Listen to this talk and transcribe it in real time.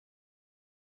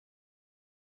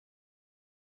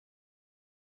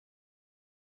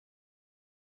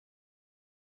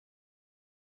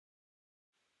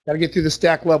Got to get through the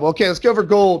stack level. Okay, let's go over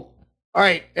gold. All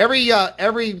right,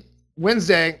 every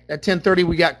Wednesday at 10:30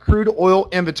 we got crude oil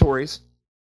inventories,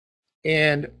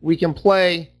 and we can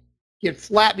get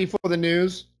flat before the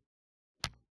news,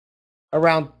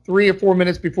 around 3 or 4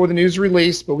 minutes before the news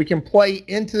release, but we can play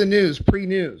into the news,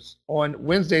 pre-news, on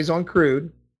Wednesdays on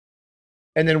crude,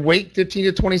 and then wait 15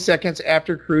 to 20 seconds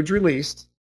after crude's released,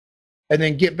 and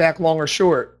then get back long or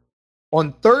short.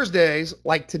 On Thursdays,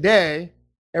 like today,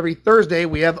 every Thursday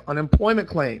we have unemployment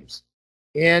claims,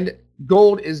 and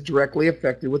gold is directly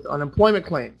affected with unemployment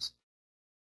claims.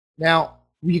 Now,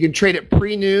 you can trade it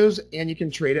pre-news and you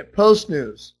can trade it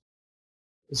post-news.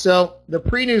 So the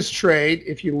pre-news trade,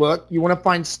 if you look, you want to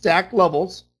find stacked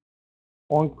levels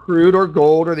on crude or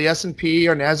gold or the S&P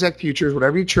or NASDAQ futures,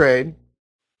 whatever you trade.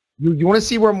 You want to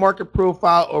see where market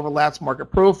profile overlaps market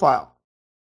profile.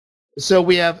 So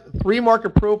we have 3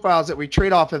 market profiles that we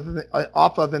trade off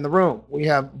of in the room. We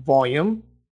have volume,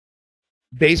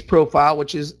 base profile,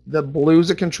 which is the blue's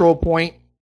a control point,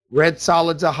 red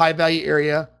solid's a high value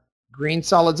area, green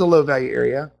solid's a low value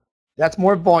area. That's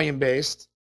more volume based.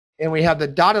 And we have the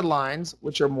dotted lines,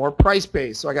 which are more price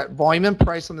based. So I got volume and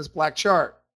price on this black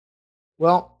chart.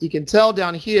 Well, you can tell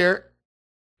down here,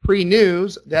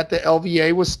 pre-news, that the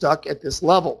LVA was stuck at this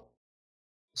level.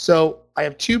 So I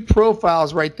have 2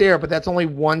 profiles right there, but that's only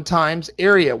 1 times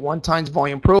area, 1 times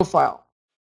volume profile.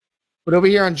 But over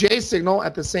here on J signal,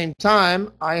 at the same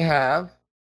time, I have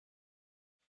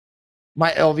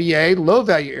my LVA low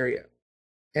value area.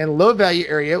 And low value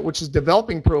area, which is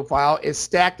developing profile, is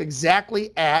stacked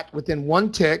exactly at within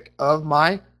 1 tick of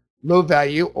my low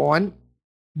value on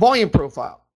volume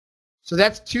profile. So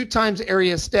that's 2 times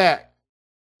area stacked.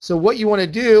 So what you want to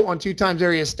do on 2 times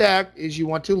area stacked is you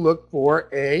want to look for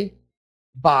a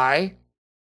buy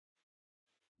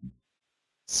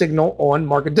signal on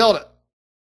market delta.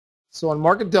 So on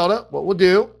market delta, what we'll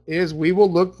do is we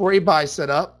will look for a buy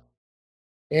setup,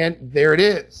 and there it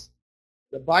is.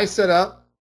 The buy setup.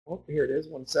 Oh, here it is.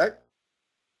 1 sec.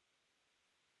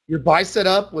 Your buy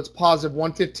setup was positive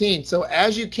 115. So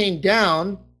as you came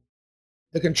down,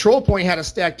 the control point had a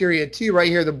stacked area too, right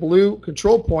here, the blue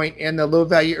control point and the low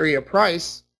value area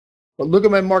price. But look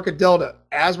at my market delta.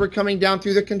 As we're coming down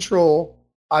through the control,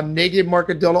 I'm negative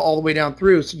market delta all the way down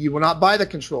through. So you will not buy the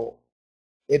control.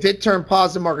 If it turned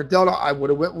positive market delta, I would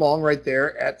have went long right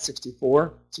there at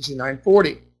 64,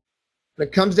 69.40. But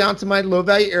it comes down to my low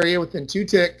value area within 2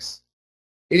 ticks.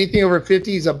 Anything over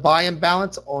 50 is a buy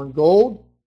imbalance on gold.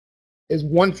 Is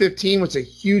 115, which is a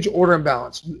huge order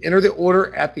imbalance. You enter the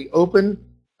order at the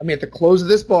at the close of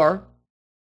this bar.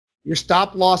 Your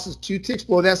stop loss is 2 ticks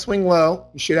below that swing low.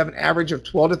 You should have an average of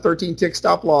 12 to 13 tick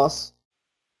stop loss.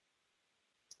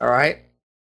 All right.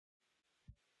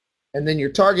 And then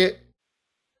your target,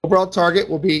 overall target,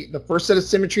 will be the first set of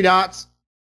symmetry dots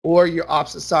or your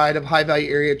opposite side of high value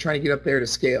area trying to get up there to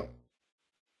scale.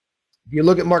 If you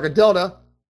look at market delta,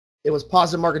 it was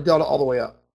positive market delta all the way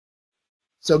up.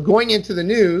 So going into the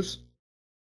news,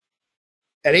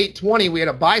 at 8:20, we had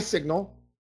a buy signal.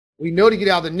 We know to get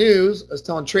out of the news. I was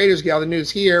telling traders to get out of the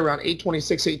news here around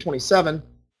 8:26, 8:27.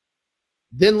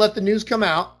 Then let the news come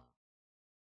out.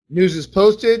 News is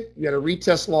posted. You got a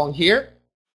retest long here.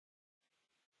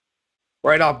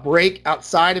 Right off break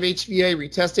outside of HVA,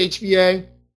 retest HVA.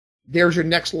 There's your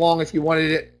next long if you wanted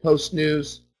it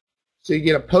post-news. So you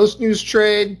get a post-news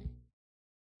trade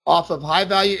off of high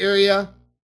value area,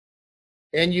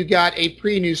 and you got a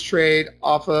pre-news trade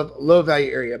off of low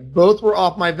value area. Both were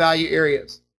off my value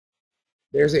areas.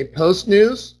 There's a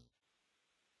post-news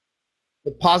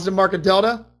with positive market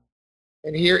delta,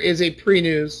 and here is a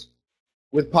pre-news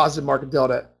with positive market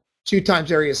delta, 2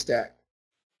 times area stack.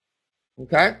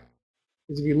 Okay?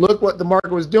 Because if you look what the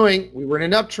market was doing, we were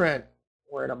in an uptrend.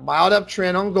 We're in a mild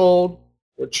uptrend on gold.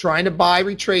 We're trying to buy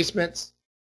retracements.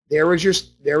 There was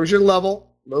your level.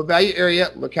 Low value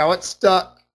area, look how it's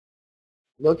stuck.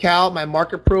 Look how my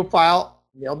market profile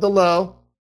nailed the low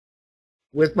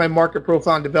with my market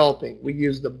profile in developing. We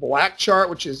use the black chart,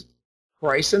 which is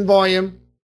price and volume,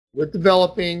 with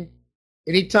developing.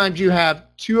 Anytime you have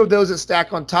 2 of those that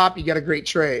stack on top, you get a great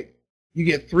trade. You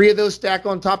get 3 of those stack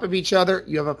on top of each other,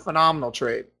 you have a phenomenal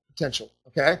trade potential.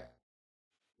 Okay?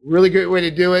 Really great way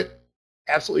to do it.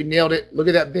 Absolutely nailed it. Look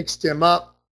at that big stem up.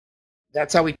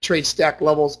 That's how we trade stack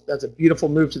levels. That's a beautiful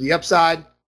move to the upside.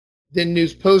 Then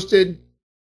news posted.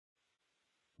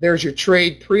 There's your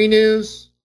trade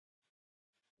pre-news.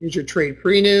 Here's your trade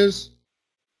pre-news.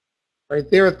 Right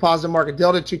there with positive market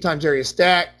delta, 2 times area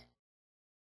stacked.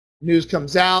 News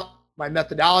comes out. My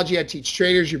methodology, I teach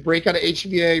traders, you break out of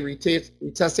HVA,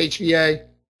 retest HVA.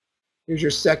 Here's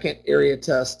your second area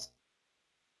test.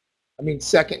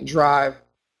 Second drive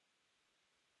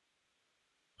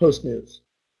post news.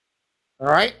 All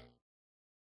right.